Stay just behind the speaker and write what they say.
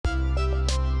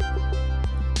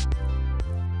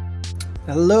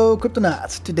Hello,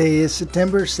 Cryptonauts. Today is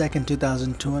September 2nd,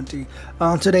 2020.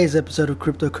 On today's episode of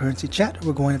Cryptocurrency Chat,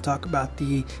 we're going to talk about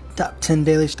the top 10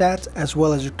 daily stats as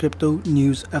well as your crypto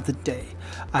news of the day.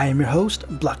 I am your host,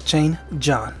 Blockchain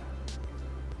John.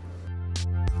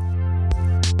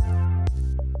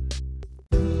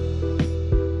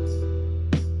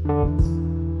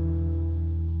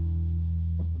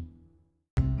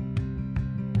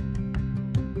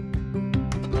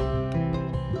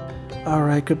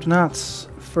 Alright, Cryptonauts.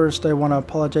 First, I want to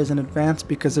apologize in advance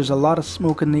because there's a lot of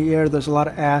smoke in the air, there's a lot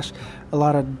of ash, a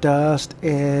lot of dust,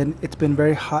 and it's been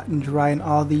very hot and dry, and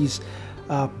all these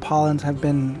pollens have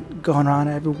been going on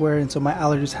everywhere, and so my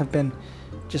allergies have been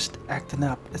just acting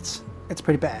up. It's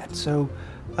pretty bad. So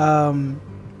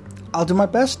I'll do my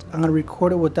best. I'm going to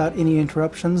record it without any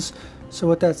interruptions. So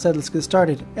with that said, let's get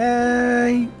started.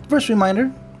 First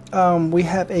reminder, we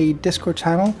have a Discord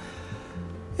channel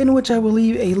in which I will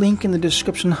leave a link in the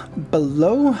description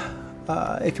below.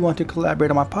 If you want to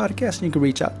collaborate on my podcast, you can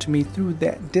reach out to me through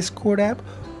that Discord app,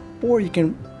 or you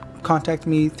can contact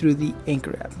me through the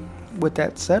Anchor app. With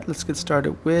that said, let's get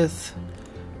started with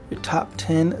your top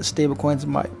 10 stablecoins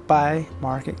by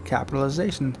market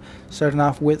capitalization. Starting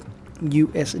off with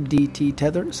USDT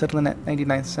Tether, settling at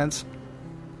 99 cents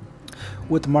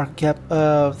with a market cap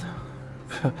of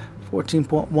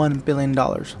 $14.1 billion.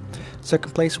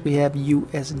 Second place, we have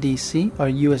USDC, or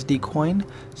USD Coin,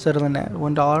 settling at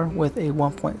 $1 with a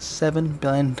 $1.7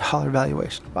 billion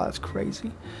valuation. Wow, that's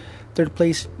crazy. Third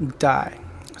place, DAI,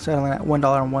 settling at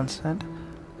 $1.01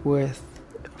 with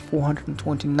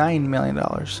 $429 million.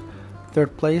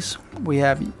 Third place, we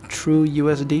have True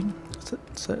USD,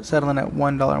 settling at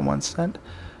 $1.01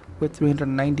 with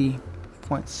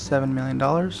 $390.7 million.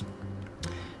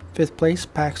 Fifth place,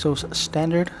 Paxos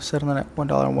Standard, settling at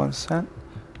 $1.01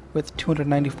 with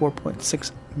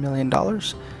 $294.6 million.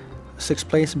 Sixth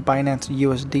place, Binance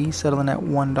USD, settling at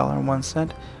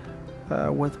 $1.01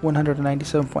 with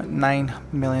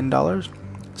 $197.9 million.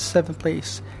 Seventh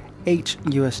place,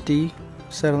 HUSD,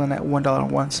 settling at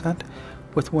 $1.01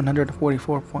 with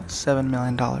 $144.7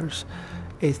 million.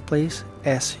 Eighth place,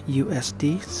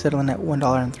 SUSD, settling at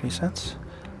 $1.03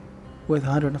 with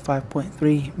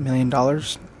 $105.3 million.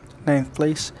 Ninth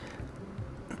place,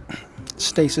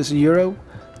 Stasis Euro,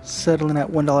 settling at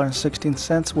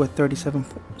 $1.16 with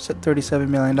 $37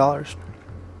 million.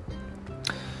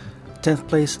 10th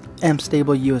place,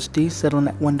 MStable USD, settling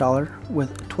at $1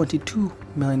 with $22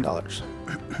 million.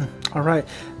 Alright,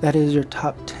 that is your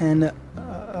top 10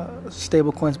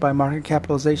 stablecoins by market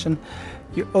capitalization.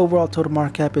 Your overall total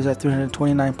market cap is at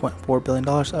 $329.4 billion,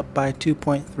 up by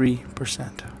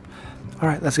 2.3%.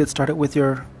 Alright, let's get started with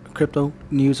your crypto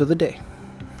news of the day.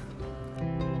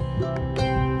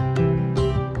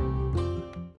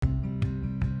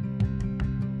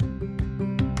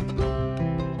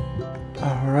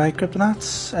 Alright,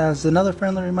 Cryptonauts, as another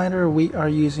friendly reminder, we are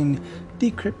using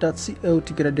Decrypt.co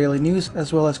to get our daily news,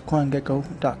 as well as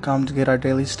CoinGecko.com to get our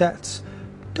daily stats.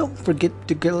 Don't forget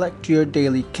to collect your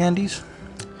daily candies.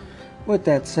 With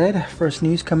that said, first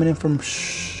news coming in from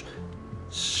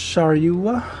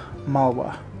Shaurya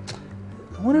Malwa.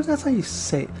 I wonder if that's how you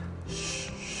say it.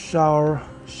 Shaurya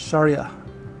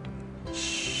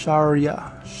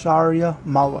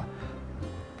Malwa.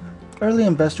 Early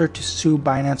investor to sue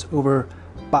Binance over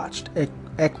botched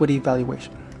equity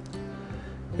valuation.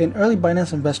 An early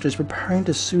Binance investor is preparing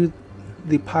to sue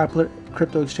the popular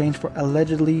crypto exchange for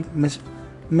allegedly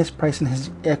mispricing his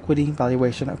equity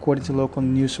valuation, according to local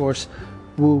news source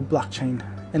Wu Blockchain.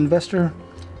 Investor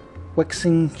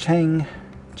Wexing Chen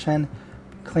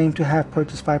claimed to have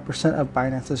purchased 5% of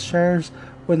Binance's shares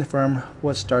when the firm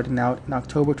was starting out in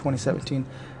October 2017.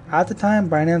 At the time,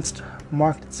 Binance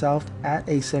marked itself at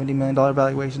a $70 million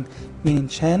valuation, meaning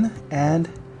Chen and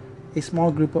a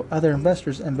small group of other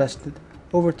investors invested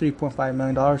over $3.5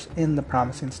 million in the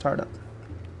promising startup.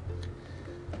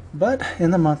 But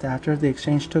in the month after, the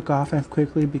exchange took off and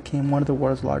quickly became one of the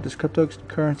world's largest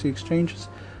cryptocurrency exchanges,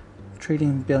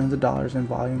 trading billions of dollars in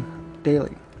volume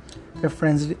daily. Their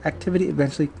frenzied activity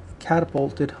eventually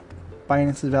catapulted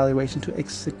Binance's valuation to a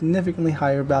significantly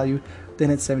higher value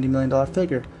than its $70 million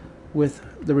figure, with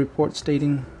the report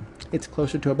stating it's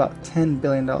closer to about $10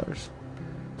 billion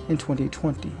in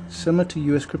 2020, similar to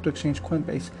U.S. crypto exchange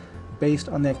Coinbase, based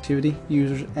on the activity,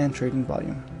 users, and trading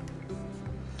volume.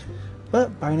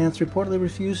 But Binance reportedly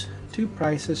refused to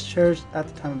price its shares at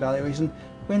the time of valuation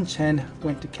when Chen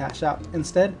went to cash out.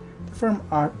 Instead, the firm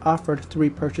offered to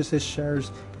repurchase his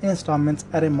shares in installments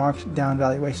at a marked down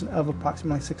valuation of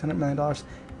approximately $600 million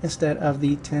instead of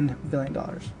the $10 billion.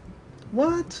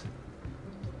 What?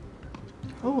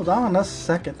 Hold on a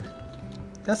second.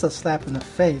 That's a slap in the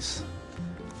face.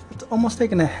 almost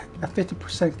taking a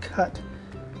 50% cut.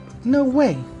 No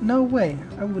way, no way.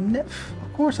 I would never.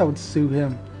 Of course, I would sue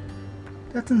him.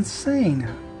 That's insane.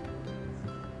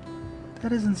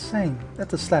 That is insane.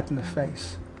 That's a slap in the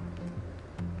face.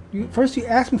 First you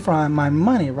ask me for my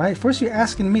money, right? First you're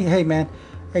asking me, hey man,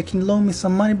 hey, can you loan me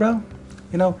some money, bro?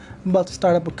 You know, I'm about to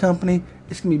start up a company.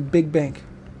 It's gonna be big bank,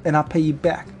 and I'll pay you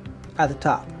back at the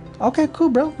top. Okay, cool,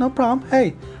 bro. No problem.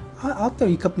 Hey, I'll throw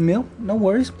you a couple mil. No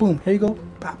worries. Boom. Here you go.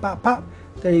 Pop, pop, pop.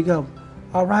 There you go.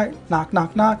 All right. Knock,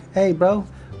 knock, knock. Hey, bro.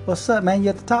 What's up, man? You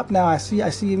at the top now. I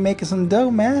see you making some dough,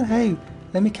 man. Hey,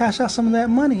 let me cash out some of that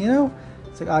money. You know.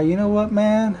 It's like, oh, you know what,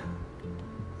 man?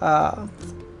 I'll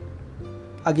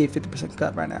give you 50%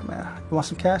 cut right now, man. You want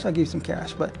some cash? I'll give you some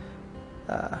cash, but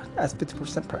that's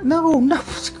 50% per. No,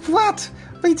 what? What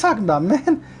are you talking about,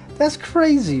 man? That's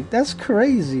crazy. That's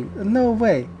crazy. No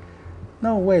way.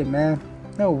 No way, man.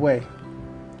 No way.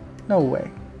 No way.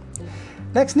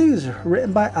 Next news,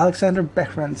 written by Alexander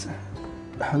Behrens.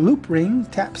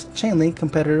 Loopring taps Chainlink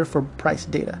competitor for price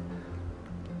data.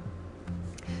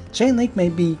 Chainlink may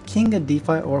be king of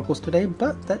DeFi oracles today,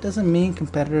 but that doesn't mean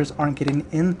competitors aren't getting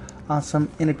in on some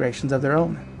integrations of their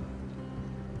own.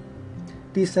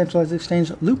 Decentralized exchange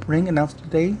Loopring announced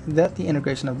today that the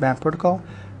integration of BAM protocol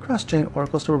cross-chain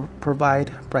oracles to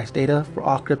provide price data for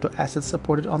all crypto assets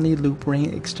supported on the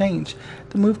Loopring exchange.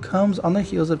 The move comes on the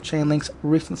heels of Chainlink's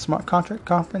recent smart contract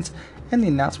conference and the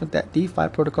announcement that DeFi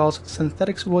protocols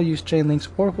Synthetix will use Chainlink's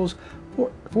oracles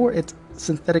for its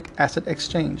synthetic asset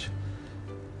exchange.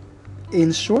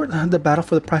 In short, the battle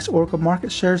for the price oracle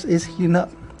market shares is heating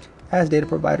up as data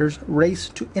providers race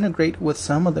to integrate with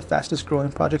some of the fastest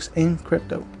growing projects in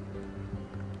crypto.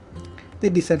 The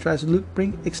decentralized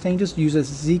Loopring exchanges uses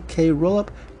ZK rollup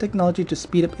technology to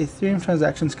speed up Ethereum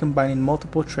transactions, combining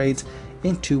multiple trades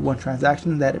into one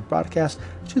transaction that it broadcasts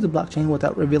to the blockchain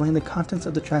without revealing the contents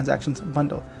of the transactions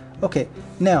bundle. Okay,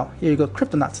 now here you go,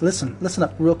 Cryptonauts. Listen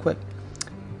up real quick.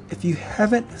 If you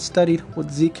haven't studied what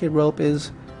ZK rollup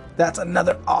is, that's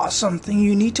another awesome thing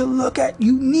you need to look at.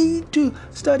 You need to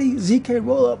study ZK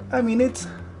rollup. I mean, it's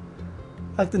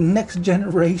like the next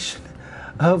generation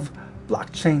of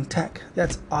blockchain tech.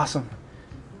 That's awesome.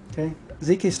 Okay,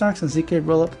 ZK Snarks and ZK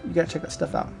rollup. You gotta check that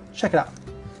stuff out. Check it out.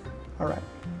 All right.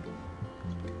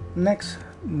 Next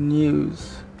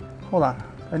news. Hold on. Do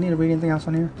I need to read anything else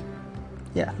on here?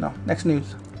 Yeah. No. Next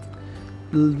news.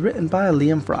 Written by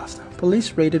Liam Frost.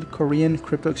 Police raided Korean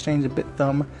crypto exchange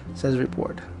BitThumb, says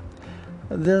report.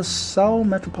 The Seoul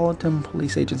Metropolitan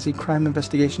Police Agency Crime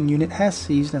Investigation Unit has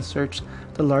seized and searched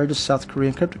the largest South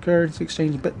Korean cryptocurrency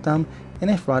exchange BitThumb in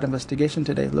a fraud investigation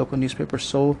today, local newspaper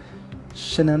Seoul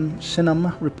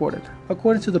Shinam reported.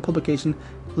 According to the publication,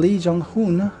 Lee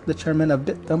Jong-hoon, the chairman of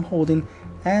BitThumb Holding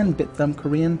and BitThumb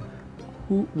Korean,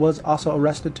 who was also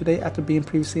arrested today after being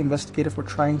previously investigated for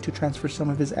trying to transfer some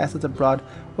of his assets abroad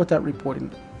without reporting.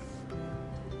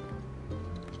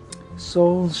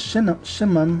 Seoul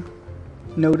Shinam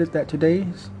noted that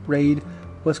today's raid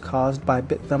was caused by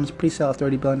BitThumb's pre-sale of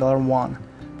 $30 billion won,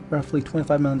 roughly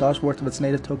 $25 million worth of its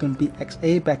native token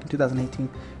BXA back in 2018.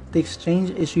 The exchange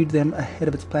issued them ahead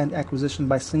of its planned acquisition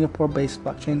by Singapore-based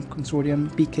blockchain consortium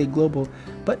BK Global,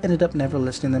 but ended up never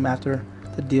listing them after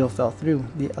the deal fell through.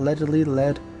 This allegedly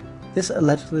led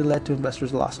to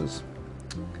investors' losses.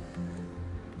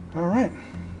 All right.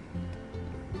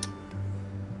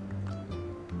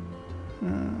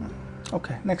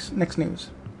 Okay, next news.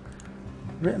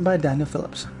 Written by Daniel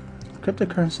Phillips.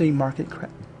 Cryptocurrency market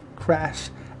crash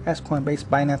as Coinbase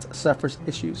Binance suffers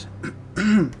issues.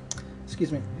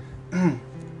 Excuse me.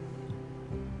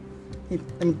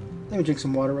 let me drink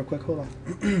some water real quick. Hold on.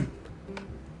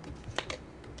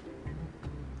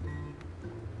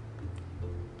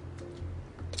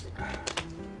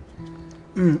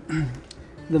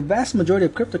 The vast majority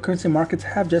of cryptocurrency markets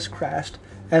have just crashed,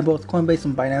 and both Coinbase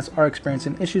and Binance are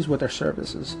experiencing issues with their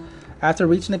services. After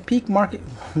reaching a peak market,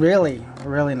 really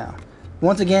now.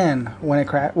 Once again,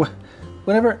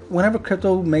 whenever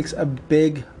crypto makes a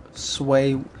big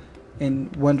sway in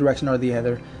one direction or the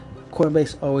other,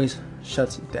 Coinbase always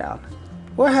shuts it down.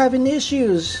 We're having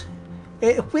issues.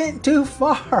 It went too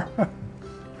far.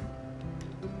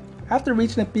 After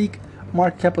reaching a peak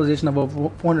market capitalization of over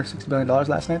 $460 billion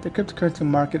last night, the cryptocurrency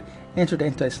market entered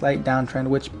into a slight downtrend,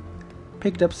 which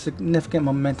picked up significant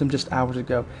momentum just hours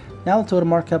ago. Now the total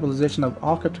market capitalization of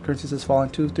all cryptocurrencies has fallen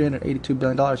to $382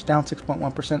 billion, down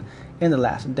 6.1% in the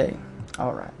last day.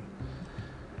 All right.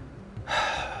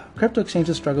 Crypto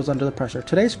exchanges struggles under the pressure.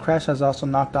 Today's crash has also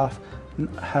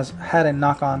had a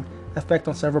knock-on effect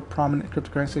on several prominent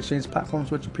cryptocurrency exchange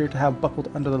platforms, which appear to have buckled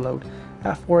under the load.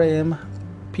 At 4 a.m.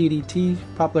 PDT,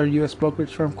 popular U.S.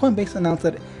 brokerage firm Coinbase announced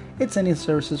that its sending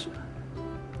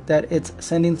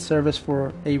services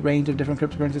for a range of different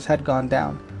cryptocurrencies had gone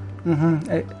down.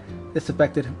 This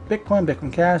affected Bitcoin,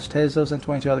 Bitcoin Cash, Tezos, and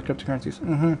 22 other cryptocurrencies.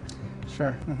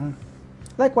 Sure.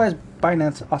 Likewise,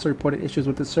 Binance also reported issues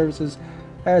with its services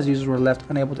as users were left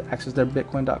unable to access their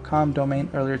Bitcoin.com domain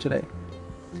earlier today.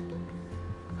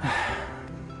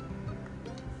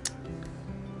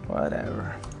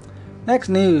 Whatever. Next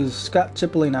news, Scott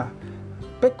Cipollina.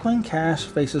 Bitcoin Cash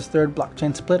faces third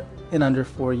blockchain split in under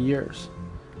 4 years.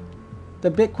 The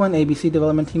Bitcoin ABC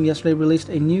development team yesterday released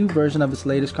a new version of its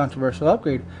latest controversial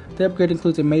upgrade. The upgrade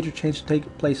includes a major change to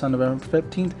take place on November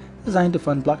 15th, designed to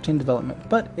fund blockchain development,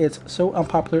 but it's so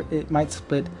unpopular it might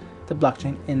split the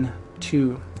blockchain in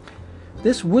two.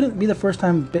 This wouldn't be the first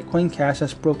time Bitcoin Cash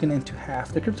has broken into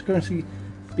half. The cryptocurrency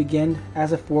began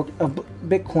as a fork of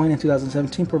Bitcoin in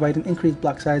 2017, providing increased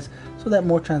block size so that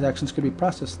more transactions could be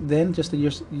processed. Then, just a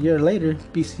year later,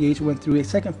 BCH went through a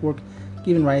second fork,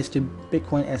 giving rise to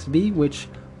Bitcoin SV, which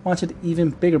wanted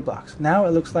even bigger blocks. Now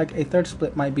it looks like a third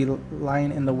split might be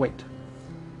lying in the wait.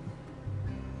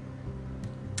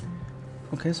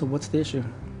 Okay, so what's the issue?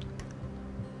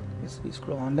 Let's see,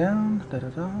 scroll on down.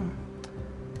 The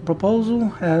proposal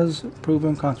has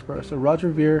proven controversial. Roger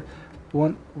Ver,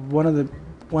 one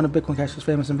of Bitcoin Cash's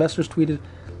famous investors, tweeted,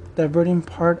 "Diverting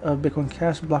part of Bitcoin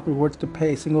Cash block rewards to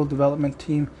pay a single development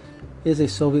team is a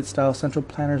Soviet-style central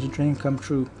planner's dream come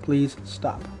true. Please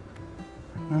stop."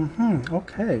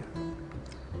 Okay.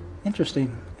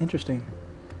 Interesting.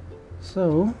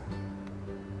 So,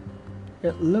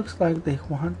 it looks like they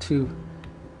want to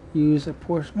use a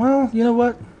portion. Well, you know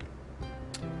what?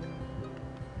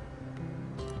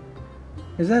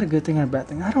 Is that a good thing or a bad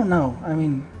thing? I don't know. I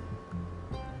mean,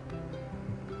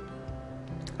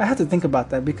 I have to think about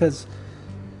that because,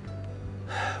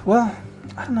 well,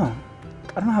 I don't know.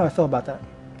 I don't know how I feel about that.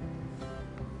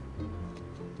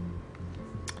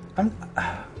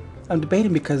 I'm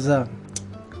debating because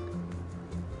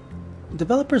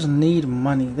developers need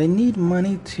money. They need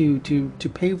money to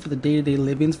pay for the day-to-day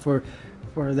livings, for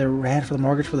their rent, for the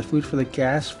mortgage, for the food, for the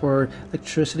gas, for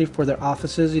electricity, for their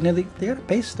offices. You know, they gotta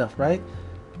pay stuff, right?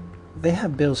 They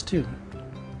have bills too.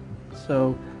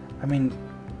 So, I mean,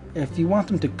 if you want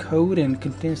them to code and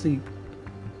continuously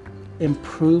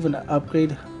improve and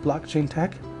upgrade blockchain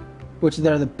tech, which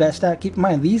they're the best at, keep in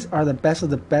mind, these are the best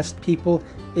of the best people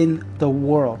in the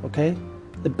world, okay?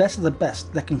 The best of the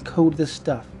best that can code this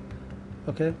stuff,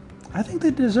 okay? I think they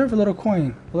deserve a little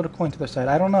coin to their side.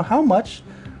 I don't know how much,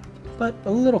 but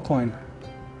a little coin.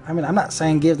 I mean, I'm not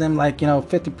saying give them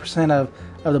 50% of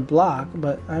the block,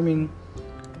 but I mean,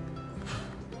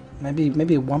 maybe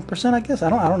 1%, I guess. I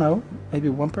don't know. Maybe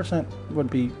 1% would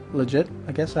be legit,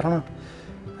 I guess. I don't know.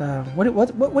 What do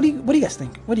you guys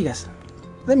think? What do you guys think?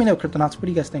 Let me know, Cryptonauts. What do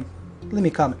you guys think? Let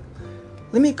me comment.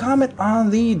 Let me comment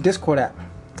on the Discord app.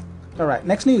 Alright,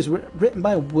 next news, written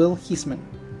by Will Heisman.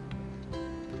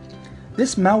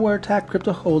 This malware attacked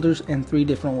crypto holders in 3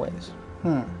 different ways.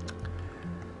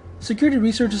 Security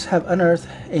researchers have unearthed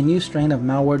a new strain of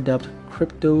malware dubbed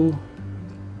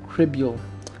CryptoCribule,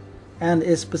 and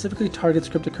it specifically targets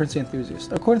cryptocurrency enthusiasts.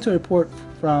 According to a report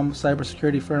from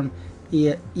cybersecurity firm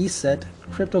ESET,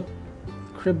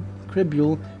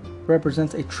 CryptoCribule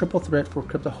represents a triple threat for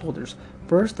crypto holders.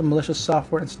 First, the malicious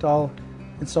software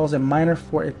installs a miner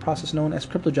for a process known as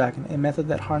cryptojacking, a method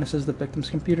that harnesses the victim's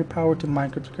computer power to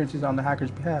mine cryptocurrencies on the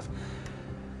hacker's behalf.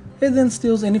 It then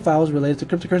steals any files related to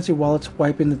cryptocurrency wallets,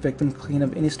 wiping the victim clean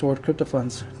of any stored crypto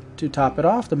funds. To top it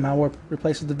off, the malware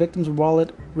replaces the victim's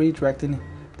wallet, redirecting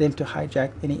them to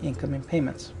hijack any incoming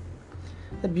payments.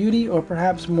 The beauty, or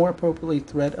perhaps more appropriately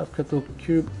threat, of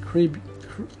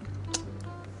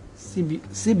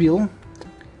CryptoCribule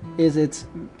is its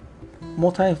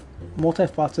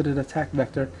multifaceted attack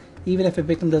vector. Even if a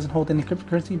victim doesn't hold any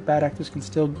cryptocurrency, bad actors can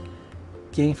still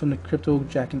gain from the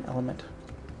cryptojacking element.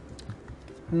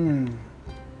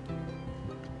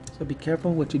 So be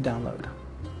careful what you download.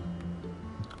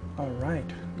 Alright,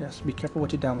 yes, be careful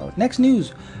what you download. Next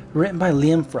news, written by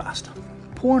Liam Frost.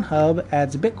 Pornhub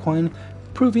adds Bitcoin,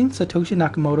 proving Satoshi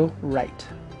Nakamoto right.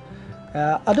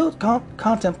 Adult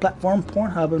content platform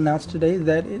Pornhub announced today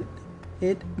that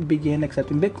it began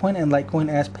accepting Bitcoin and Litecoin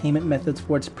as payment methods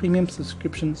for its premium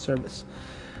subscription service.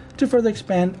 To further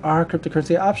expand our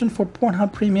cryptocurrency option for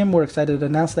Pornhub Premium, we're excited to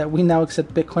announce that we now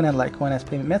accept Bitcoin and Litecoin as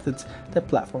payment methods, the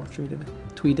platform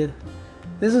tweeted.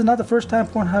 This is not the first time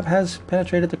Pornhub has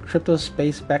penetrated the crypto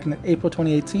space. Back in April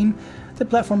 2018, the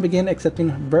platform began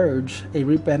accepting Verge, a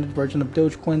rebranded version of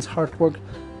Dogecoin's hard fork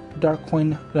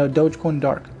Dogecoin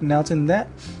Dark, announcing that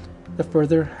the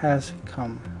further has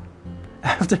come.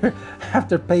 After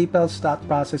after PayPal stopped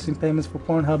processing payments for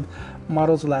Pornhub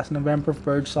models last November,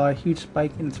 Verge saw a huge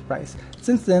spike in its price.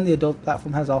 Since then, the adult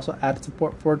platform has also added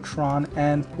support for Tron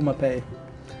and PumaPay.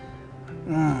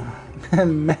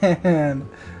 Man.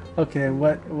 Okay,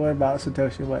 what about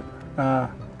Satoshi? What?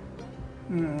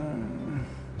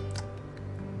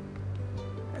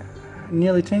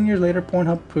 Nearly 10 years later,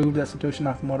 Pornhub proved that Satoshi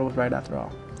Nakamoto was right after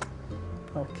all.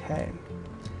 Okay.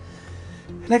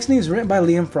 Next news written by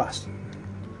Liam Frost.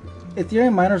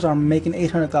 Ethereum miners are making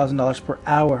 $800,000 per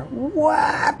hour.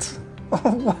 What?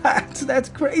 What? That's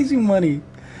crazy money.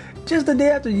 Just a day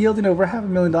after yielding over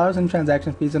 $500,000 in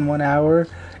transaction fees in 1 hour,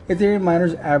 Ethereum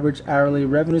miners' average hourly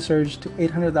revenue surged to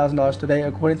 $800,000 today,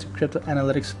 according to crypto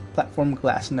analytics platform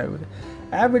Glassnode.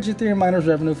 Average Ethereum miners'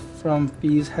 revenue from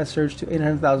fees has surged to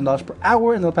 $800,000 per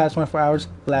hour in the past 24 hours,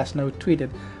 Glassnode tweeted.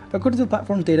 According to the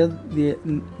platform's data,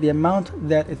 the amount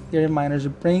that Ethereum miners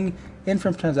bring in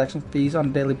from transaction fees on a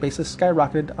daily basis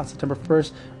skyrocketed on September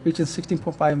 1st, reaching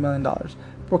 $16.5 million.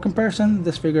 For comparison,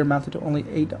 this figure amounted to only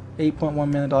 $8.1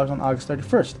 million on August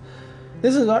 31st.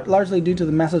 This is largely due to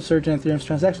the massive surge in Ethereum's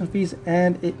transaction fees,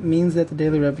 and it means that the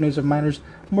daily revenues of miners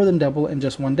more than double in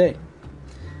just one day.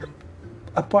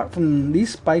 Apart from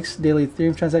these spikes, daily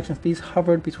Ethereum transaction fees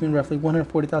hovered between roughly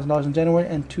 $140,000 in January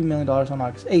and $2 million on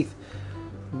August 8th.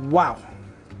 Wow,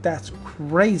 that's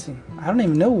crazy. I don't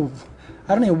even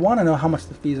want to know how much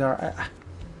the fees are.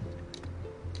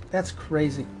 That's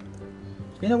crazy.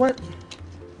 You know what?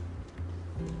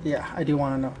 Yeah, I do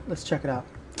want to know. Let's check it out.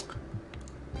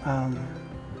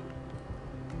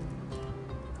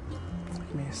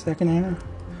 Give me a second here.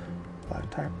 I'll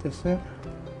type this in.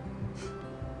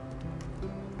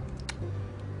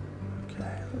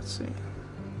 Okay, let's see.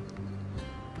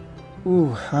 Ooh,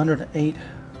 108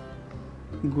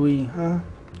 GUI, huh?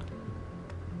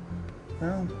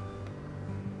 Well,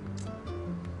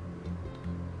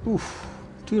 oof,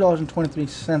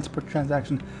 $2.23 per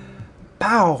transaction.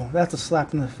 Pow! That's a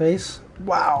slap in the face.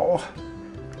 Wow.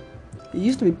 It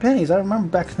used to be pennies. I remember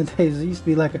back in the days, it used to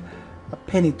be like a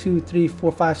penny, 2, 3,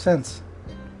 4, 5 cents.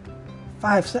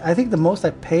 5 cents. I think the most I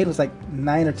paid was like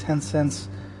 9 or 10 cents.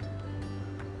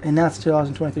 And now it's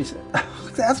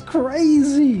 $2.23. That's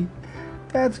crazy.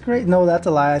 That's great. No, that's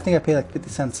a lie. I think I paid like 50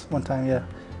 cents one time. Yeah.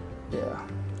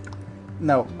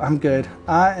 No, I'm good.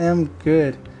 I am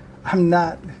good. I'm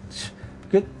not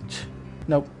good.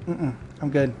 Nope. I'm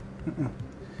good.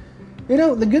 You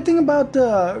know, the good thing about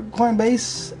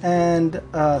Coinbase and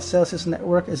Celsius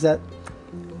Network is that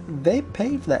they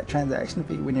pay for that transaction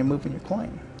fee when you're moving your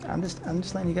coin. I'm just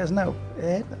letting you guys know.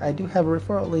 And I do have a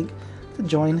referral link to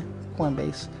join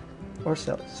Coinbase or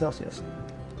Celsius.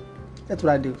 That's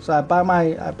what I do. So I buy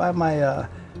my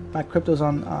cryptos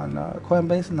on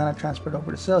Coinbase, and then I transfer it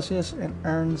over to Celsius and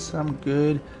earn some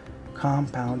good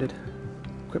compounded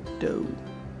crypto.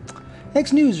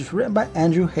 Next news is written by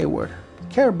Andrew Hayward.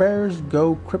 Care Bears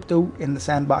go crypto in the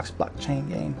Sandbox blockchain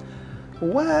game.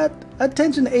 What?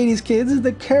 Attention 80s kids,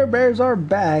 the Care Bears are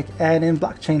back and in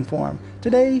blockchain form.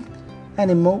 Today,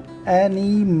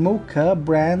 Animoca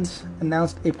Brands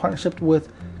announced a partnership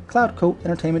with Cloudcoat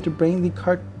Entertainment to bring the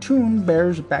cartoon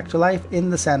bears back to life in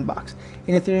the Sandbox,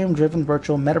 an Ethereum-driven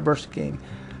virtual metaverse game.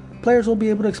 Players will be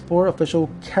able to explore official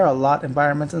Care-a-Lot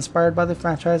environments inspired by the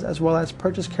franchise, as well as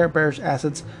purchase Care Bears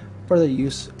assets for their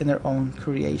use in their own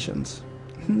creations.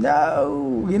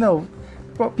 No,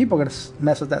 people are going to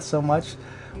mess with that so much.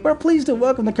 We're pleased to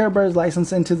welcome the Care Bears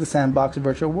license into the Sandbox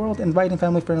virtual world, inviting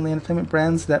family-friendly entertainment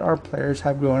brands that our players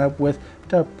have grown up with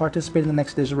to participate in the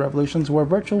next digital revolutions, where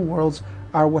virtual worlds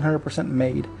are 100%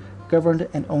 made, governed,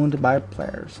 and owned by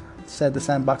players, said the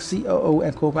Sandbox COO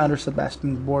and co-founder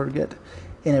Sebastian Borget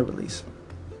in a release.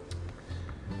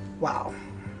 Wow.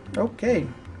 Okay.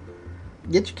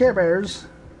 Get your Care Bears.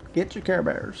 Get your Care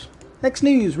Bears. Next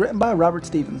news, written by Robert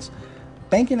Stevens.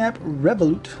 Banking app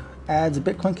Revolut adds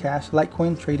Bitcoin Cash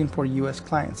Litecoin trading for U.S.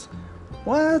 clients.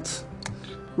 What?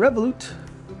 Revolut.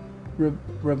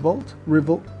 Revolut.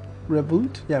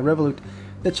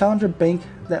 The challenger bank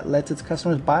that lets its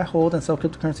customers buy, hold, and sell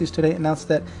cryptocurrencies today announced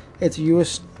that its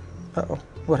U.S.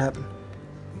 What happened?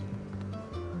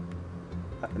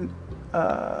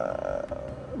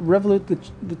 Revolut,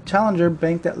 the challenger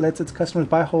bank that lets its customers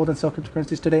buy, hold, and sell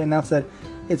cryptocurrencies today announced that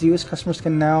its U.S. customers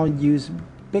can now use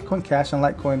Bitcoin Cash and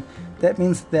Litecoin. That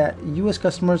means that U.S.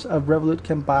 customers of Revolut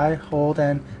can buy, hold,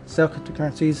 and sell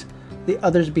cryptocurrencies, the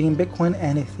others being Bitcoin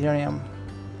and Ethereum.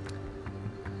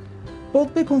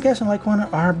 Both Bitcoin Cash and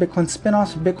Litecoin are Bitcoin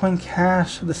spin-offs. Bitcoin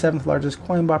Cash, the 7th largest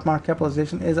coin by market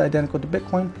capitalization, is identical to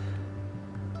Bitcoin,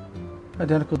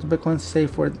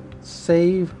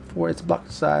 save for its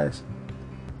block size.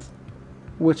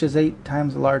 which is 8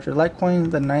 times larger.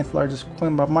 Litecoin, the 9th largest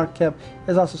coin by market cap,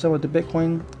 is also similar to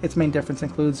Bitcoin. Its main difference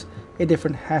includes a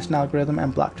different hashing algorithm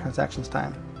and block transactions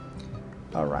time.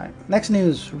 Alright, next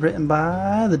news written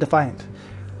by The Defiant.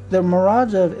 The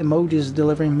mirage of emojis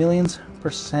delivering millions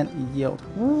 % yield.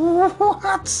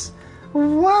 What?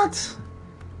 What?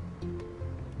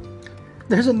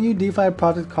 There's a new DeFi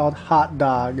project called Hot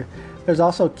Dog. There's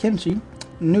also Kimchi,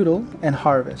 Noodle, and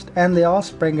Harvest, and they all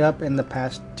sprang up in the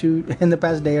past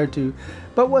day or two.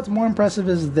 But what's more impressive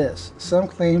is this: some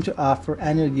claim to offer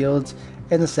annual yields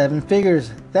in the 7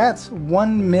 figures. That's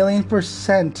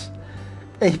 1,000,000%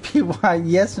 APY.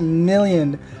 Yes,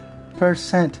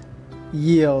 %1,000,000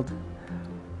 yield.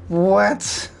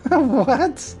 What?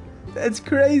 What? That's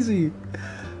crazy.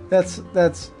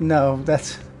 Don't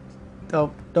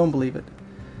believe it.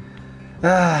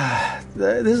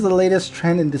 This is the latest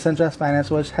trend in decentralized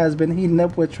finance, which has been heating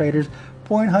up with traders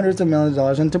pouring hundreds of millions of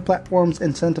dollars into platforms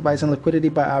incentivizing liquidity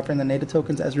by offering the native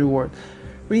tokens as reward.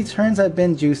 Returns have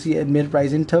been juicy amid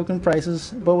rising token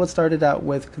prices, but what started out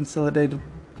with consolidated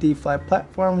DeFi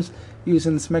platforms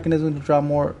using this mechanism to draw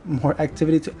more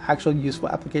activity to actual useful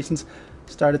applications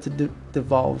started to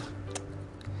devolve.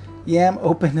 Yam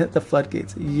opened the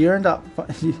floodgates.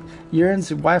 Yearn's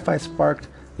Wi-Fi sparked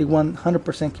the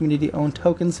 100% community-owned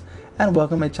tokens and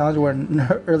welcomed a challenge where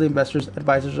early investors,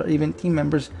 advisors, or even team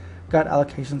members got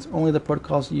allocations. Only the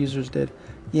protocol's users did.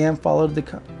 Yam followed the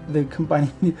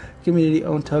combining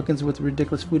community-owned tokens with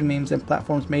ridiculous food memes and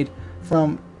platforms made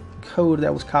from code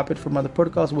that was copied from other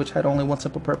protocols, which had only one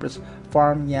simple purpose: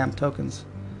 farm Yam tokens.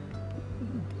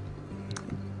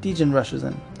 Degen rushes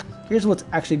in. Here's what's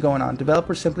actually going on.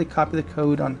 Developers simply copy the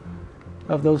code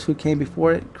of those who came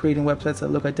before it, creating websites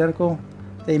that look identical.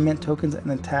 They mint tokens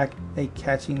and attack a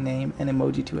catchy name and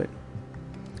emoji to it.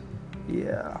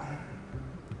 Yeah,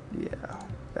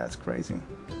 that's crazy.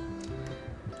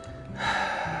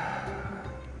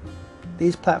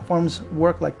 These platforms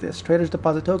work like this. Traders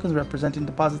deposit tokens representing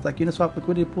deposits like Uniswap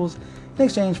liquidity pools in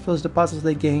exchange for those deposits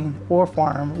they gain or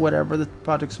farm, whatever the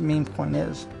project's meme coin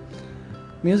is.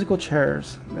 Musical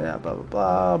chairs, blah blah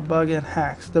blah, bug and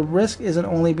hacks. The risk isn't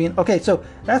only being okay. So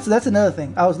that's another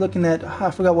thing. I was looking at. I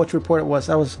forgot which report it was.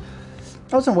 I was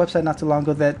on a website not too long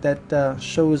ago that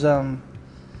shows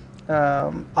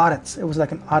audits. It was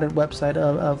like an audit website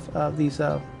of these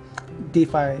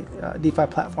DeFi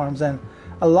platforms, and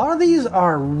a lot of these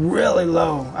are really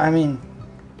low. I mean,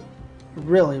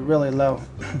 really low.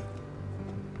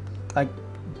 like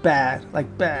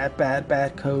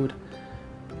bad code.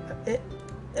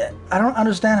 I don't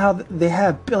understand how they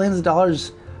have billions of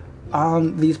dollars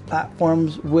on these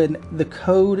platforms when the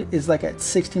code is like at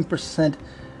 16%.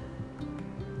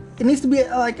 It needs to be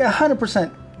like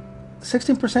 100%.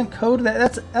 16% code.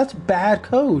 That's bad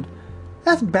code.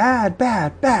 That's bad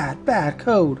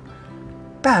code.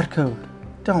 Bad code.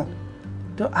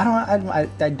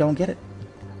 I don't get it.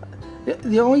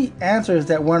 The only answer is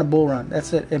that we're in a bull run.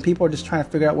 That's it. And people are just trying to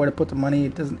figure out where to put the money.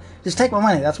 It doesn't just take my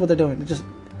money. That's what they're doing.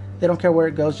 They don't care where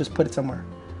it goes, just put it somewhere.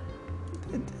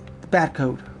 Bad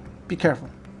code. Be careful.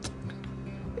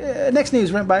 Next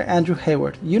news written by Andrew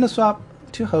Hayward. Uniswap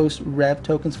to host Rev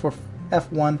tokens for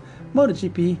F1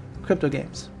 MotoGP crypto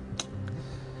games.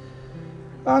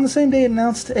 On the same day, it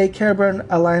announced a Caribbean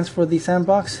alliance for the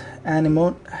sandbox.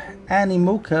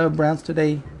 Animoca Brands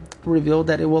today revealed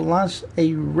that it will launch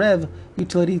a Rev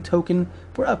utility token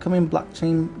for upcoming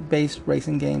blockchain-based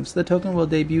racing games. The token will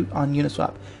debut on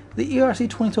Uniswap. The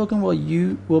ERC20 token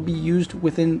will be used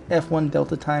within F1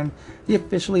 Delta Time, the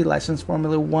officially licensed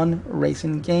Formula 1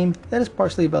 racing game that is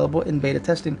partially available in beta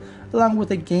testing, along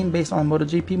with a game based on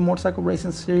MotoGP motorcycle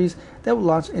racing series that will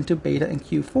launch into beta in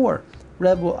Q4.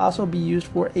 Rev will also be used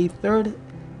for a third,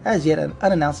 as yet an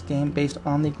unannounced game based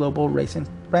on the global racing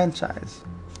franchise.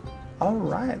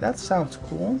 Alright, that sounds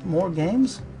cool. More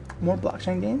games, more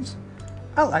blockchain games.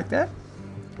 I like that.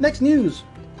 Next news.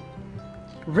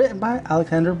 Written by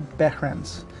Alexander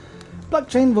Behrens.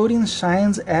 Blockchain voting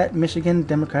shines at Michigan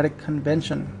Democratic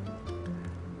Convention.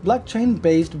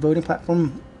 Blockchain-based voting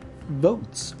platform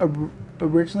Voatz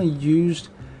originally used.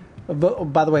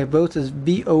 By the way, Voatz is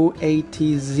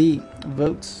VOATZ.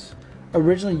 Voatz,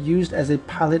 originally used as a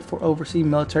pilot for overseas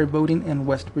military voting in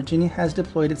West Virginia, has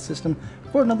deployed its system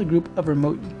for another group of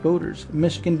remote voters,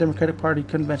 Michigan Democratic Party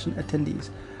Convention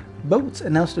attendees. Voatz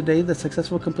announced today the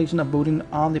successful completion of voting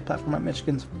on the platform at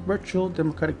Michigan's virtual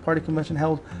Democratic Party convention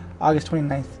held August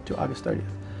 29th to August 30th,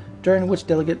 during which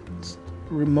delegates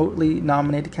remotely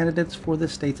nominated candidates for the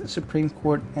state's Supreme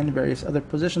Court and various other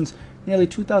positions. Nearly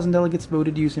 2,000 delegates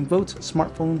voted using Voatz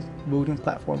smartphone voting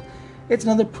platform. It's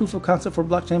another proof of concept for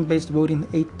blockchain-based voting,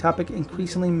 a topic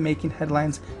increasingly making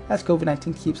headlines as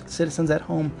COVID-19 keeps citizens at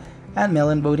home and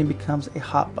mail-in voting becomes a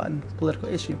hot-button political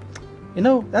issue. You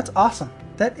know, that's awesome.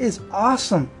 That is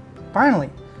awesome. Finally,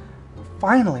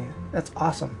 that's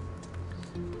awesome.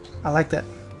 I like that.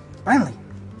 Finally.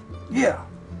 Yeah.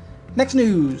 Next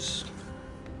news.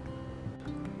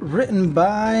 Written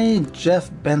by Jeff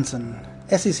Benson.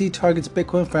 SEC targets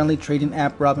Bitcoin-friendly trading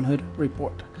app Robinhood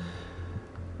report.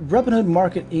 Robinhood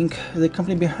Market Inc., the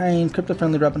company behind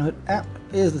crypto-friendly Robinhood app,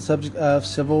 is the subject of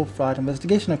civil fraud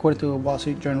investigation, according to a Wall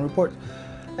Street Journal report.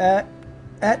 At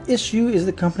issue is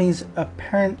the company's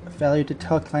apparent failure to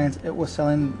tell clients it was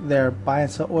selling their buy and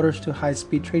sell orders to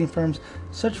high-speed trading firms.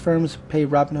 Such firms pay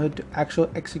Robinhood to actually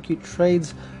execute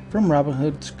trades from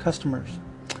Robinhood's customers,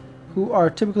 who are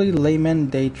typically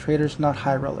laymen day traders, not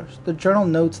high rollers. The journal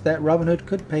notes that Robinhood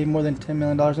could pay more than $10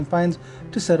 million in fines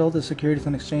to settle the Securities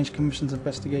and Exchange Commission's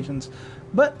investigations,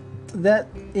 but that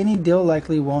any deal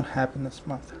likely won't happen this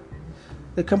month.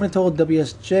 The company told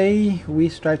WSJ, "We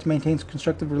strive to maintain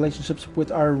constructive relationships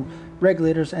with our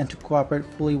regulators and to cooperate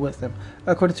fully with them."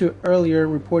 According to earlier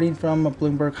reporting from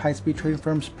Bloomberg, high-speed trading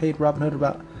firms paid Robinhood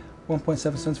about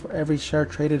 1.7 cents for every share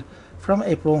traded from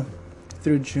April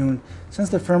through June. Since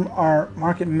the firm are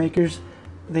market makers,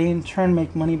 they in turn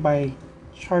make money by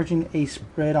charging a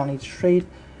spread on each trade,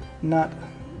 not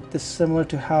dissimilar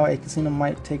to how a casino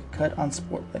might take a cut on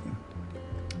sport betting.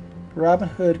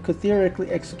 Robinhood could theoretically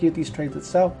execute these trades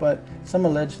itself, but some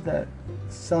allege that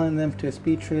selling them to a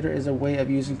speed trader is a way of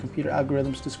using computer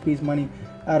algorithms to squeeze money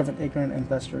out of an ignorant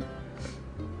investor.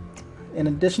 In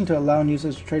addition to allowing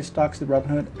users to trade stocks, the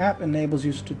Robinhood app enables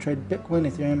users to trade Bitcoin,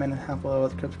 Ethereum, and a handful of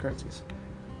other cryptocurrencies.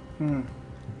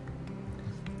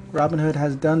 Robinhood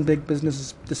has done big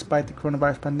business despite the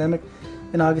coronavirus pandemic.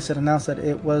 In August, it announced that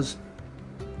it was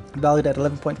valued at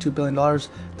 $11.2 billion.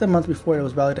 The month before, it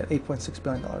was valued at $8.6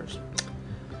 billion.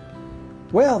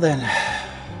 Well then,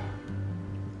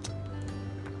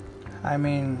 I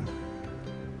mean,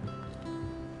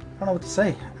 I don't know what to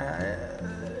say.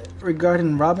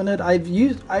 Regarding Robinhood,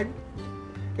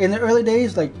 in the early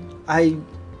days, I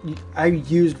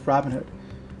used Robinhood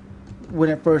when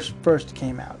it first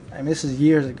came out. I mean, this is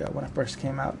years ago when it first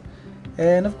came out.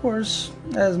 And of course,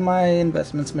 as my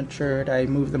investments matured, I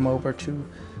moved them over to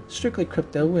strictly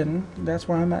crypto, and that's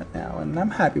where I'm at now, and I'm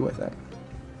happy with that.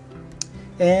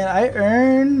 And I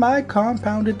earn my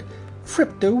compounded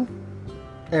crypto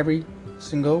every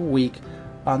single week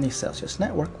on the Celsius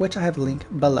Network, which I have linked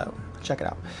below. Check it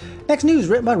out. Next news,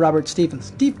 written by Robert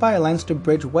Stevens. DeFi Alliance to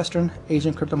bridge Western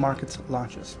Asian crypto markets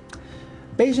launches.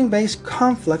 Beijing-based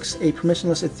Conflux, a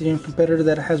permissionless Ethereum competitor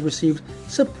that has received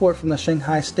support from the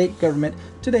Shanghai state government,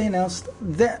 today announced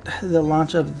that the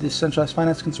launch of the decentralized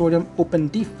finance consortium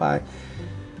OpenDeFi.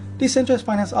 Decentralized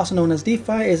finance, also known as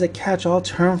DeFi, is a catch-all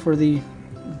term for the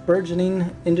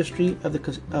burgeoning industry of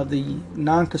the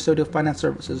non-custodial finance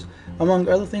services. Among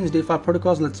other things, DeFi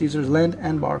protocols lets users lend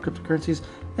and borrow cryptocurrencies,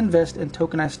 invest in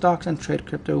tokenized stocks, and trade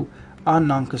crypto on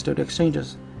non-custodial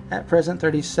exchanges. At present,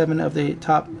 37 of the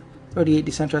top 38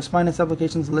 decentralized finance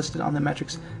applications listed on the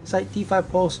metrics site DeFi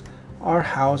Pulse are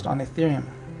housed on Ethereum.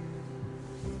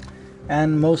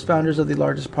 And most founders of the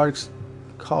largest projects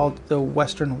called the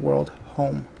Western world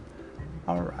home.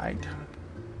 Alright.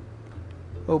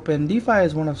 OpenDeFi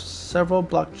is one of several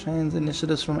blockchain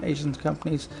initiatives from Asian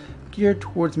companies geared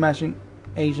towards matching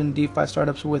Asian DeFi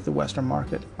startups with the Western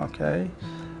market. Okay.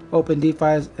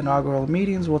 OpenDeFi's inaugural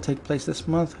meetings will take place this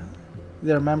month.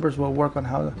 Their members will work on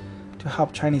how to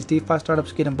help Chinese DeFi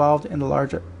startups get involved in the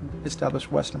larger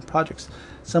established Western projects.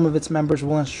 Some of its members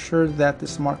will ensure that the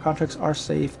smart contracts are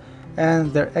safe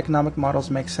and their economic models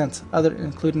make sense. Others,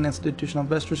 including institutional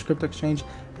investors, crypto exchange,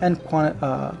 and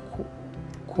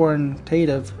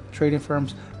quantitative trading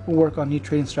firms, will work on new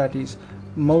trading strategies.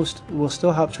 Most will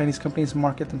still help Chinese companies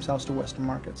market themselves to Western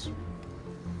markets.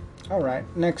 Alright,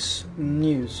 next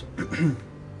news.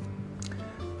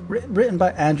 Written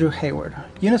by Andrew Hayward.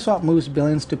 Uniswap moves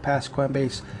billions to pass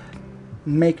Coinbase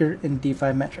maker in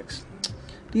DeFi metrics.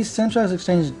 Decentralized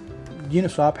exchange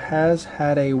Uniswap has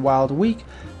had a wild week,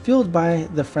 fueled by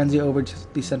the frenzy over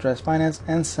decentralized finance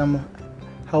and some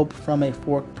help from a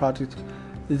fork project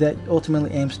that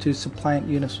ultimately aims to supplant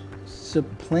Uniswap.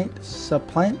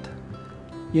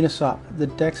 The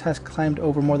DEX has climbed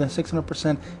over more than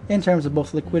 600% in terms of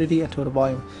both liquidity and total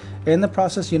volume. In the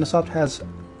process, Uniswap has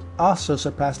also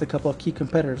surpassed a couple of key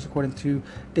competitors, according to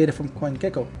data from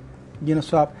CoinGecko.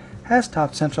 Uniswap has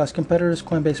topped centralized competitors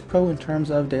Coinbase Pro in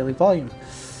terms of daily volume.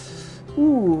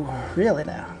 Ooh, really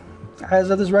now?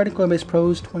 As of this writing, Coinbase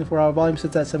Pro's 24-hour volume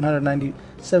sits at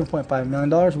 $797.5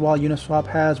 million, while Uniswap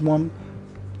has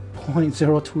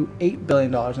 $1.028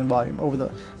 billion in volume over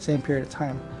the same period of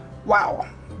time. Wow.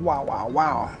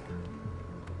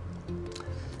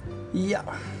 Yeah,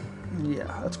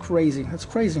 that's crazy. That's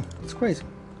crazy.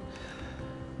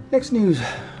 Next news.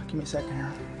 Give me a second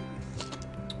here.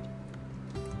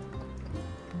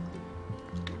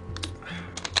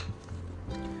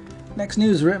 Next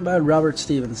news written by Robert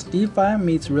Stevens. DeFi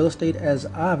meets real estate as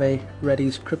Aave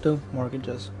readies crypto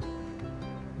mortgages.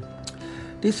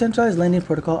 Decentralized lending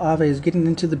protocol Aave is getting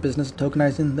into the business of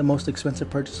tokenizing the most expensive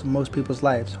purchase of most people's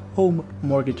lives, home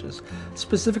mortgages.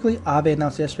 Specifically, Aave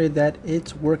announced yesterday that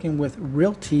it's working with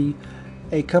Realty,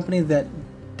 a company that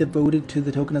devoted to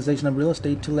the tokenization of real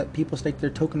estate, to let people stake their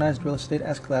tokenized real estate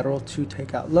as collateral to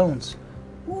take out loans.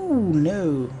 Ooh,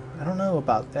 no, I don't know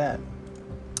about that.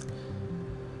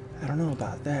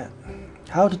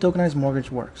 How to tokenize mortgage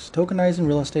works. Tokenizing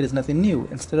real estate is nothing new.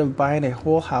 Instead of buying a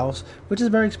whole house, which is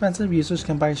very expensive, users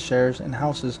can buy shares in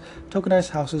houses.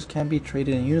 Tokenized houses can be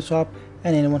traded in Uniswap,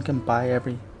 and anyone can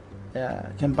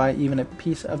buy even a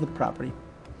piece of the property.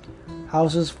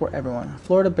 Houses for everyone.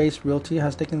 Florida-based Realty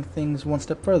has taken things one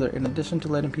step further. In addition to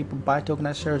letting people buy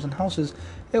tokenized shares in houses,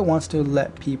 it wants to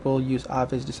let people use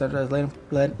Aave's decentralized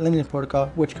lending protocol,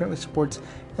 which currently supports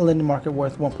a lending market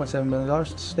worth $1.7 million,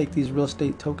 to stake these real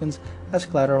estate tokens as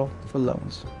collateral for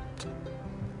loans.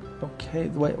 Okay,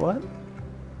 wait, what?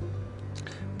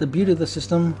 The beauty of the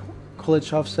system,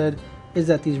 Kuleshov said, is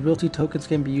that these Realty tokens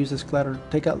can be used as collateral to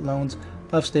take out loans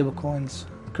of stablecoins,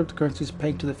 cryptocurrencies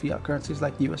pegged to the fiat currencies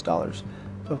like US dollars.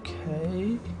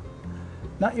 Okay.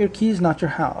 Not your keys, not your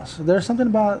house. There's something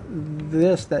about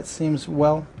this that seems,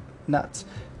 well, nuts.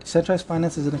 Decentralized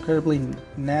finance is an incredibly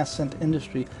nascent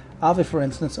industry. Aave, for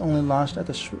instance, only launched at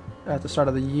the start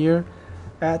of the year.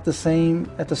 At the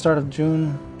start of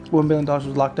June, $1 billion was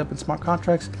locked up in smart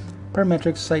contracts. Per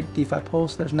metrics site DeFi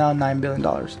Pulse, there's now $9 billion.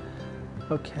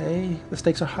 Okay, the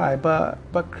stakes are high, but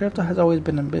crypto has always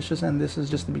been ambitious, and this is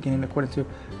just the beginning, according to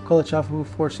Kuleshov, who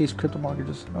foresees crypto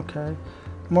mortgages. Okay,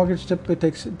 mortgage typically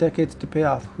takes decades to pay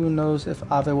off. Who knows if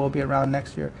Aave will be around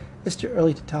next year? It's too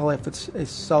early to tell if it's a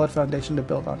solid foundation to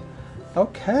build on.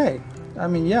 Okay, I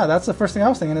mean, yeah, that's the first thing I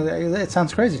was thinking. It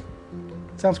sounds crazy.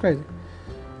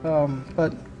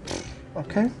 But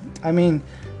okay, I mean,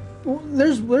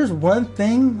 there's one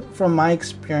thing from my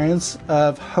experience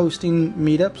of hosting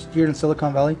meetups here in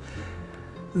Silicon Valley,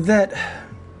 that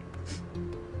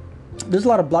there's a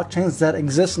lot of blockchains that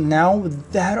exist now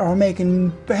that are making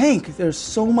bank. There's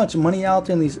so much money out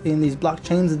there in these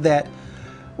blockchains that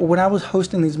when I was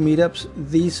hosting these meetups,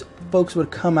 these folks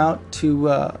would come out to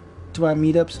my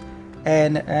meetups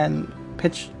and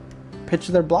pitch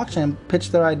their blockchain,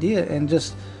 pitch their idea, and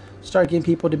just start getting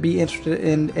people to be interested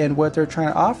in what they're trying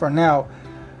to offer. Now,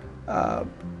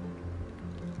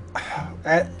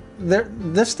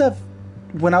 this stuff,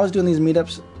 when I was doing these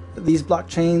meetups, these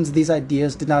blockchains, these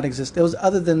ideas did not exist. It was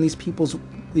other than these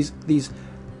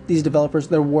developers,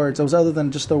 their words. It was other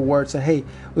than just their words. Say, hey,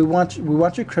 we want your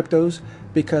cryptos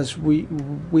because we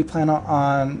plan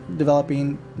on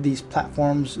developing these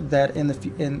platforms that in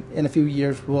a few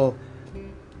years will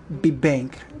be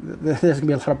bank. There's gonna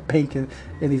be a lot of bank in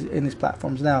these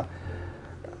platforms. Now,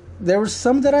 there were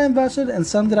some that I invested, and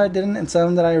some that I didn't, and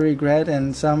some that I regret,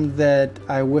 and some that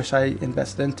I wish I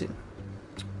invested into.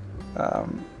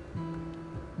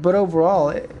 But overall,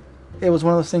 it was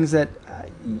one of those things that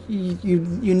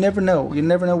you never know. You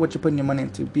never know what you're putting your money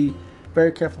into. Be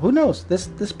very careful. Who knows?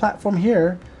 This platform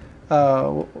here,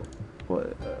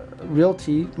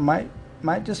 Realty, might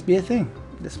just be a thing.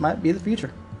 This might be the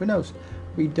future. Who knows?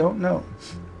 We don't know.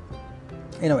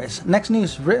 Anyways, next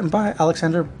news written by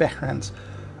Alexander Behrens.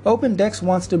 OpenDex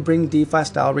wants to bring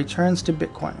DeFi-style returns to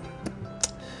Bitcoin.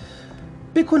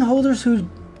 Bitcoin holders who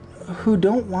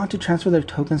don't want to transfer their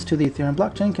tokens to the Ethereum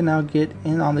blockchain can now get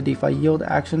in on the DeFi yield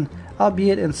action,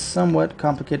 albeit in somewhat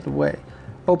complicated way.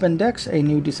 OpenDex, a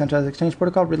new decentralized exchange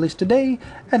protocol released today,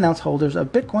 announced holders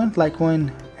of Bitcoin,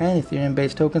 Litecoin, and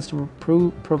Ethereum-based tokens to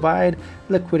provide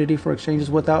liquidity for exchanges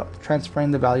without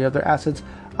transferring the value of their assets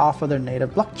off of their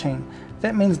native blockchain.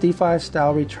 That means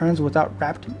DeFi-style returns without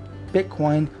wrapped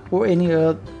Bitcoin or any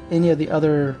of the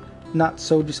other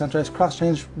not-so-decentralized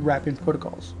cross-chain wrapping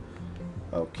protocols.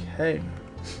 Okay.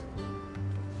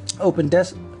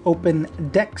 OpenDex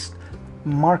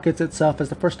markets itself as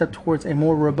the first step towards a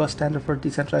more robust standard for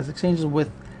decentralized exchanges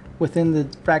within the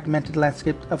fragmented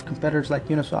landscape of competitors like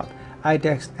Uniswap,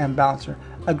 IDEX, and Balancer.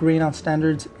 Agreeing on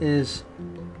standards is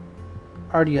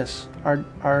arduous.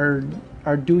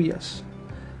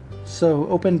 So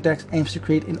OpenDex aims to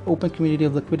create an open community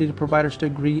of liquidity providers to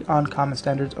agree on common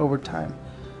standards over time.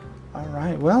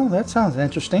 Alright, well, that sounds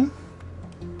interesting.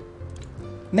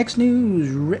 Next news,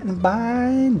 written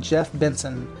by Jeff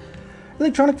Benson.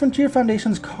 Electronic Frontier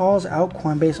Foundations calls out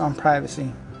Coinbase on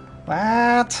privacy.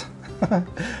 What?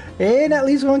 In at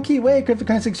least one key way,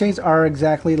 cryptocurrency exchanges are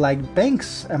exactly like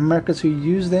banks. Americans who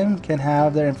use them can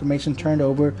have their information turned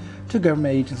over to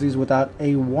government agencies without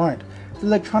a warrant. The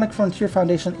Electronic Frontier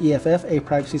Foundation, EFF, a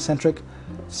privacy-centric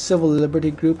civil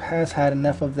liberty group, has had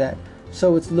enough of that.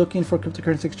 So it's looking for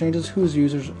cryptocurrency exchanges whose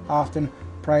users often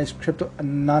prize crypto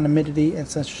anonymity and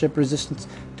censorship resistance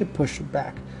to push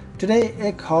back. Today,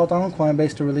 it called on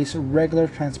Coinbase to release a regular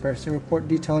transparency report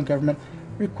detailing government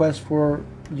requests for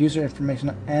user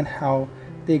information and how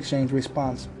the exchange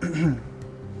responds.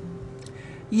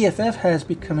 EFF has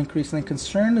become increasingly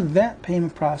concerned that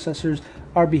payment processors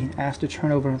are being asked to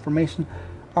turn over information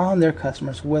on their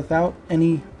customers without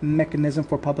any mechanism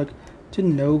for public to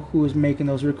know who is making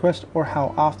those requests or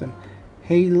how often.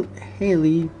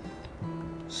 Haley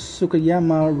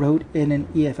Sukayama wrote in an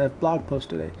EFF blog post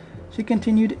today. She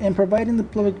continued, in providing the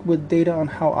public with data on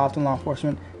how often law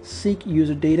enforcement seek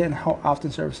user data and how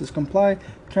often services comply,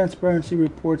 transparency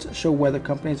reports show whether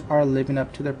companies are living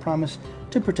up to their promise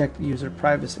to protect user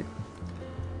privacy.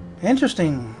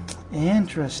 Interesting.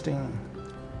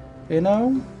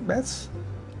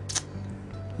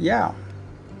 Yeah.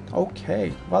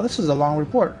 Okay. Well, this is a long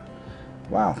report.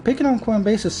 Wow. Picking on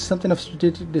Coinbase is something of a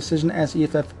strategic decision as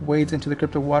EFF wades into the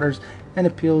crypto waters and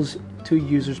appeals to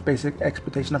users' basic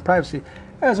expectation of privacy.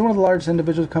 As one of the largest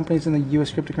individual companies in the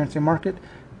U.S. cryptocurrency market,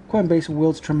 Coinbase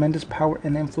wields tremendous power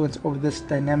and influence over this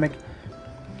dynamic.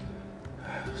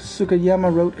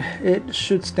 Sukayama wrote, it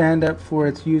should stand up for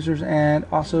its users and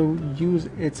also use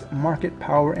its market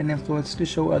power and influence to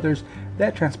show others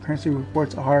that transparency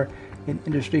reports are an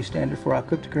industry standard for our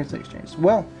cryptocurrency exchange.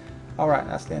 Well, alright,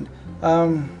 that's the end.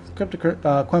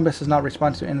 Coinbase has not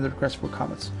responded to any of the requests for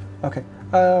comments. Okay,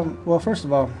 well, first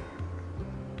of all,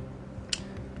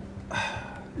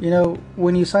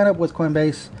 when you sign up with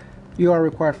Coinbase, you are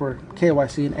required for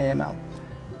KYC and AML.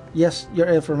 Yes, your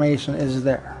information is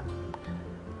there.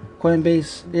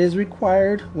 Coinbase is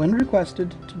required, when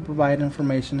requested, to provide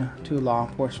information to law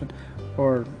enforcement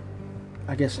or,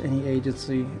 I guess, any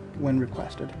agency when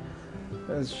requested.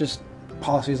 It's just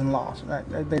policies and laws, right?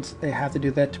 They have to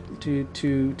do that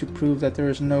to prove that there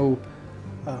is no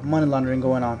money laundering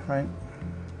going on, right?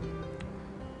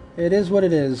 It is what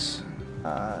it is.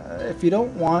 If you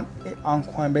don't want it on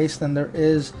Coinbase, then there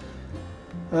is,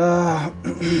 I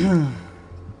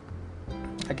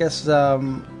guess,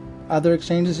 other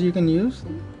exchanges you can use.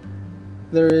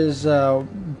 There is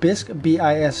BISQ,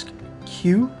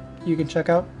 B-I-S-Q, you can check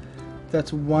out.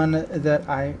 That's one that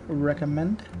I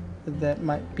recommend that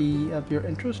might be of your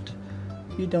interest.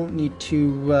 You don't need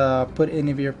to put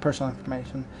any of your personal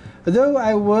information. Though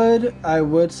I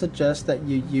would suggest that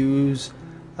you use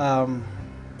a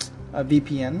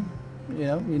VPN.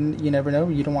 You never know.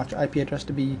 You don't want your IP address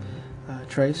to be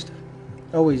traced.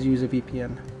 Always use a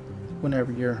VPN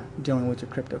whenever you're dealing with your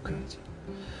cryptocurrency.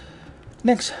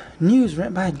 Next, news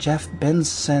written by Jeff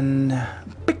Benson.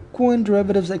 Bitcoin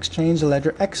derivatives exchange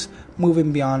LedgerX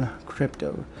moving beyond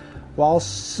crypto. While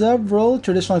several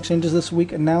traditional exchanges this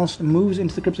week announced moves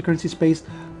into the cryptocurrency space,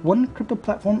 one crypto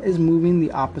platform is moving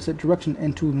the opposite direction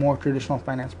into more traditional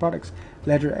finance products.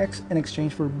 LedgerX, an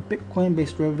exchange for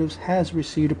Bitcoin-based derivatives, has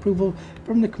received approval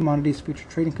from the Commodities Future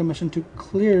Trading Commission to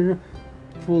clear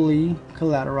fully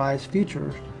collateralized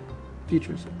futures,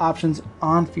 options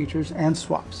on futures, and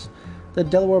swaps. The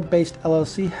Delaware-based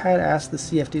LLC had asked the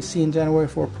CFTC in January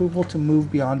for approval to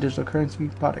move beyond digital currency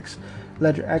products.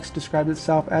 LedgerX described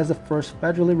itself as the first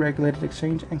federally regulated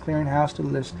exchange and clearinghouse to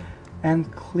list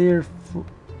and clear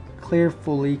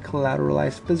fully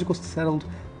collateralized physical settled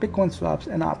Bitcoin swaps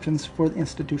and options for the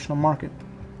institutional market.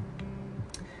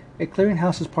 A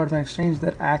clearinghouse is part of an exchange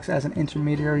that acts as an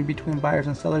intermediary between buyers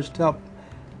and sellers to help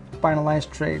finalize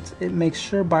trades. It makes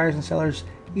sure buyers and sellers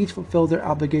each fulfill their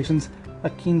obligations,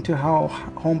 akin to how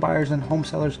home buyers and home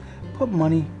sellers put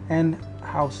money and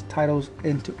house titles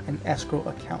into an escrow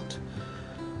account.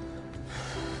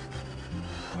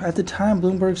 At the time,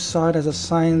 Bloomberg saw it as a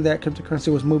sign that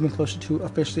cryptocurrency was moving closer to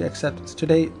officially acceptance.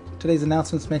 Today's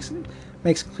announcements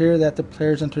makes clear that the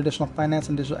players in traditional finance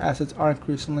and digital assets are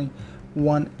increasingly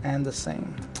one and the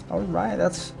same. All right,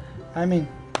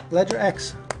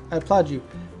 LedgerX, I applaud you.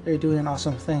 They're doing an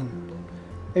awesome thing.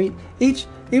 I mean,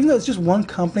 even though it's just one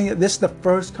company, this is the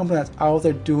first company that's out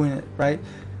there doing it, right?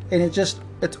 And it's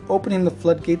opening the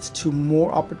floodgates to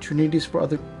more opportunities for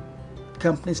other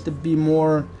companies to be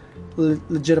more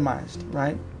legitimized,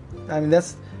 right? I mean,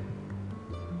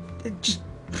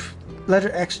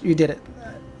 LedgerX, you did it,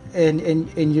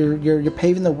 and you're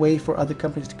paving the way for other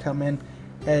companies to come in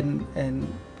and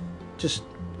just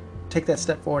take that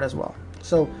step forward as well.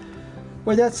 So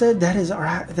with that said, that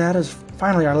is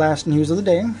finally our last news of the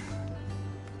day.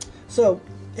 So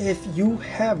if you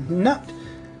have not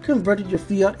converted your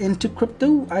fiat into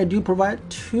crypto, I do provide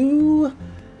two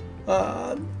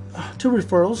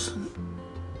referrals,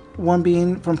 one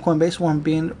being from Coinbase, one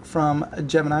being from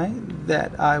Gemini,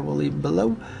 that I will leave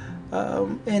below.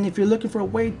 And if you're looking for a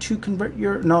way to convert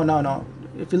your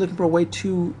if you're looking for a way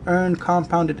to earn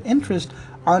compounded interest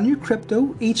on your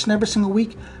crypto each and every single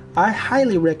week, I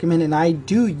highly recommend, and I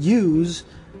do use,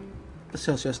 the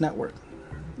Celsius Network.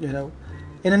 And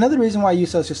another reason why I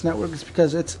use Celsius Network is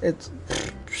because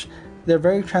they're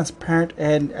very transparent,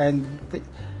 and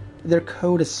their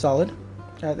code is solid.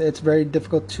 It's very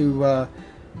difficult to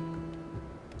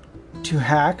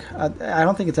hack. I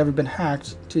don't think it's ever been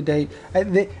hacked to date.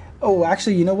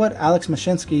 Actually, you know what? Alex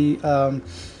Mashinsky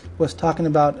was talking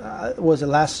about, was it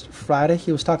last Friday?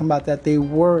 He was talking about that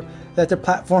that their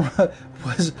platform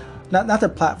was not their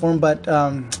platform, but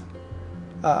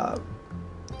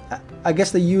I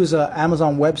guess they use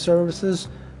Amazon Web Services,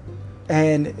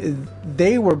 and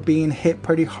they were being hit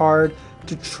pretty hard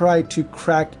to try to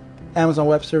crack Amazon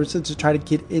Web Services to try to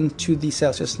get into the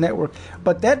Celsius network.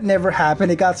 But that never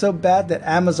happened. It got so bad that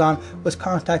Amazon was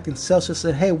contacting Celsius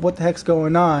and said, hey, what the heck's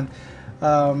going on?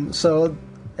 So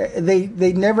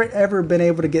they never ever been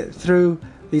able to get through.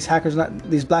 These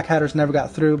black hackers never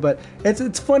got through. But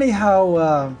it's funny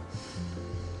how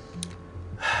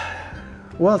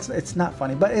well, it's not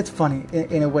funny, but it's funny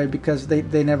in a way, because they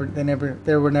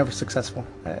were never successful.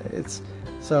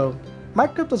 So my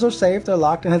cryptos are safe, they're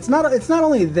locked, and it's not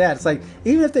only that. It's like,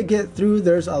 even if they get through,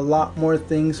 there's a lot more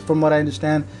things, from what I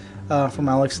understand from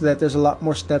Alex, that there's a lot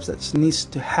more steps that needs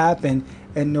to happen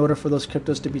in order for those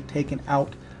cryptos to be taken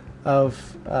out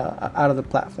of the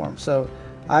platform. So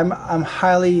I'm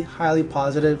highly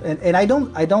positive, and I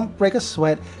don't break a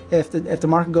sweat if the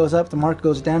market goes up, the market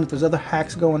goes down, if there's other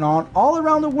hacks going on all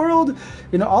around the world,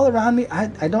 all around me.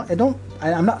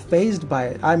 I'm not fazed by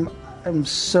it. I'm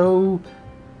so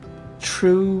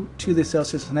true to the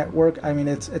Celsius network. I mean,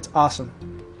 it's awesome.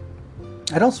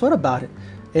 I don't sweat about it,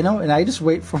 and I just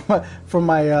wait for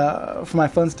my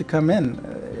funds to come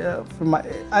in.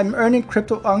 I'm earning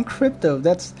crypto on crypto.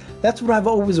 That's what I've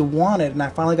always wanted, and I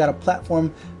finally got a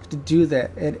platform to do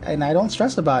that, and I don't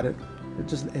stress about it.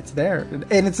 It's there,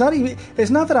 and it's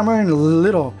not that I'm earning a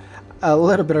little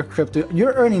bit of crypto.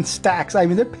 You're earning stacks. I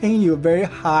mean, they're paying you a very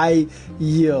high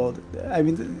yield. I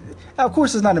mean, of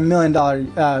course, it's not $1 million.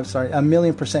 $1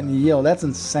 million% yield. That's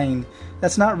insane.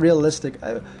 That's not realistic.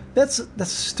 That's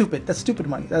stupid. That's stupid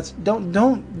money. Don't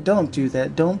do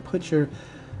that. Don't put your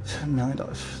 $1 million.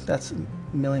 That's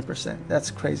 1,000,000%.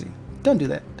 That's crazy. Don't do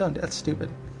that. That's stupid.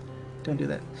 Don't do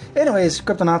that. Anyways,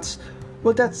 Cryptonauts,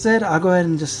 with that said, I'll go ahead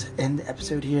and just end the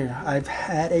episode here. I've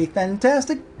had a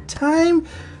fantastic time.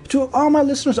 To all my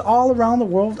listeners all around the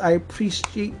world, I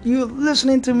appreciate you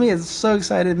listening to me. It's so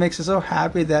excited. It makes me so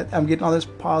happy that I'm getting all this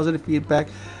positive feedback.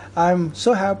 I'm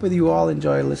so happy that you all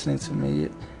enjoy listening to me.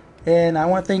 And I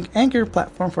want to thank Anchor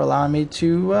platform for allowing me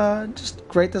to just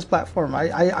create this platform.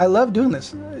 I love doing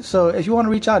this. So if you want to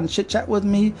reach out and chit chat with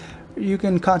me, you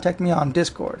can contact me on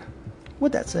Discord.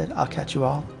 With that said, I'll catch you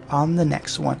all on the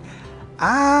next one.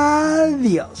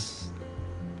 Adios.